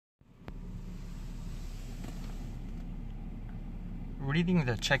reading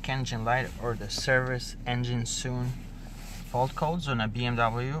the check engine light or the service engine soon fault codes on a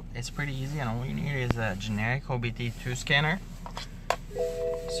BMW, it's pretty easy, and all you need is a generic OBD2 scanner.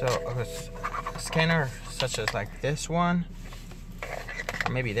 So a scanner such as like this one,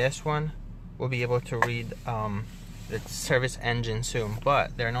 or maybe this one, will be able to read the service engine soon,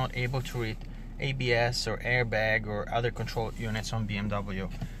 but they're not able to read ABS or airbag or other control units on BMW.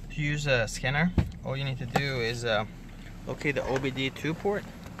 To use a scanner, all you need to do is locate the OBD2 port,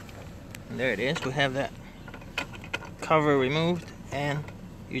 and there it is. We have that cover removed, and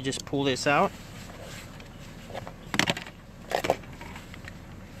you just pull this out.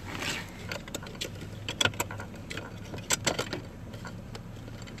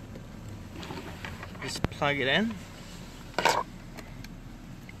 Just plug it in.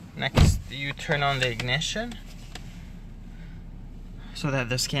 Next, you turn on the ignition so that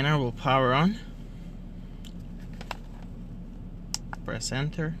the scanner will power on. Press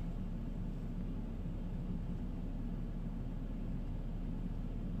enter.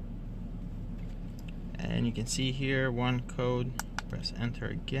 And you can see here one code. Press enter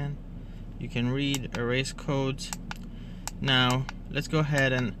again. You can read, erase codes. Now let's go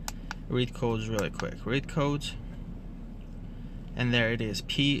ahead and read codes really quick. Read codes, and there it is,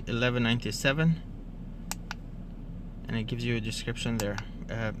 P1197, and it gives you a description there.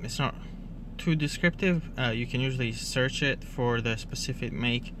 It's not too descriptive. You can usually search it for the specific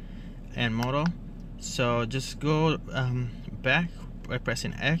make and model. So just go back by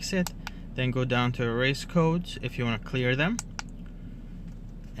pressing exit, then go down to erase codes if you want to clear them.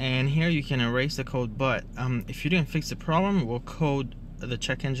 And here you can erase the code, but if you didn't fix the problem, we'll code the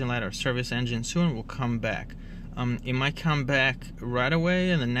check engine light or service engine soon will come back. It might come back right away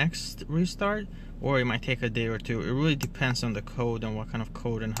in the next restart, or it might take a day or two. It really depends on the code and what kind of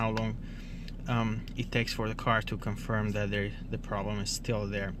code and how long it takes for the car to confirm that the problem is still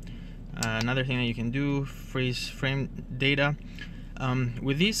there. Another thing that you can do, freeze frame data.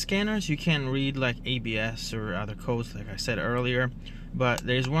 With these scanners you can read like ABS or other codes like I said earlier, but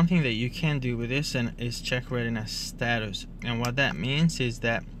there's one thing that you can do with this, and is check readiness status. And what that means is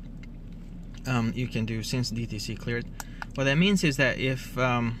that you can do, since DTC cleared, what that means is that if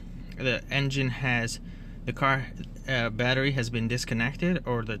the engine has, the car battery has been disconnected,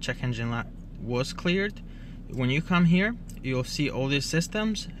 or the check engine light was cleared, when you come here you'll see all these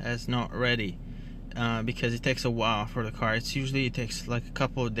systems as not ready, because it takes a while for the car. It takes like a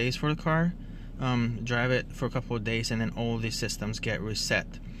couple of days for the car. Drive it for a couple of days, and then all these systems get reset.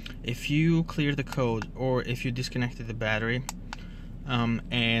 If you clear the code, or if you disconnected the battery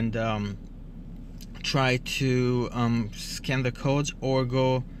and try to scan the codes or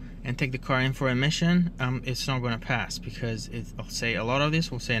go and take the car in for a mission, it's not going to pass, because I'll say a lot of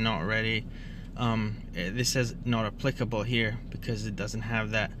this will say not ready. This says not applicable here because it doesn't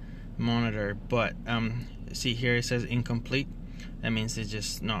have that monitor, but see here it says incomplete. That means it's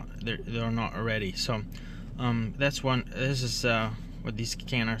just not, they're not ready. So that's one. This is what these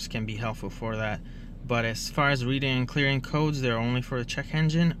scanners can be helpful for that. But as far as reading and clearing codes, they're only for the check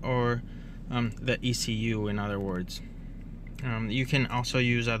engine or the ECU, in other words. You can also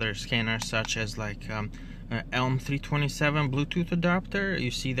use other scanners such as like ELM 327 Bluetooth adapter.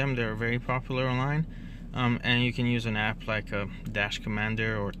 You see them, they're very popular online. And you can use an app like a Dash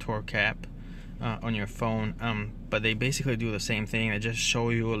Commander or Torque app on your phone, but they basically do the same thing. They just show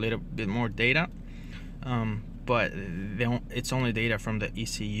you a little bit more data, but it's only data from the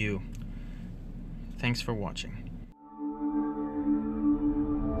ECU. Thanks for watching.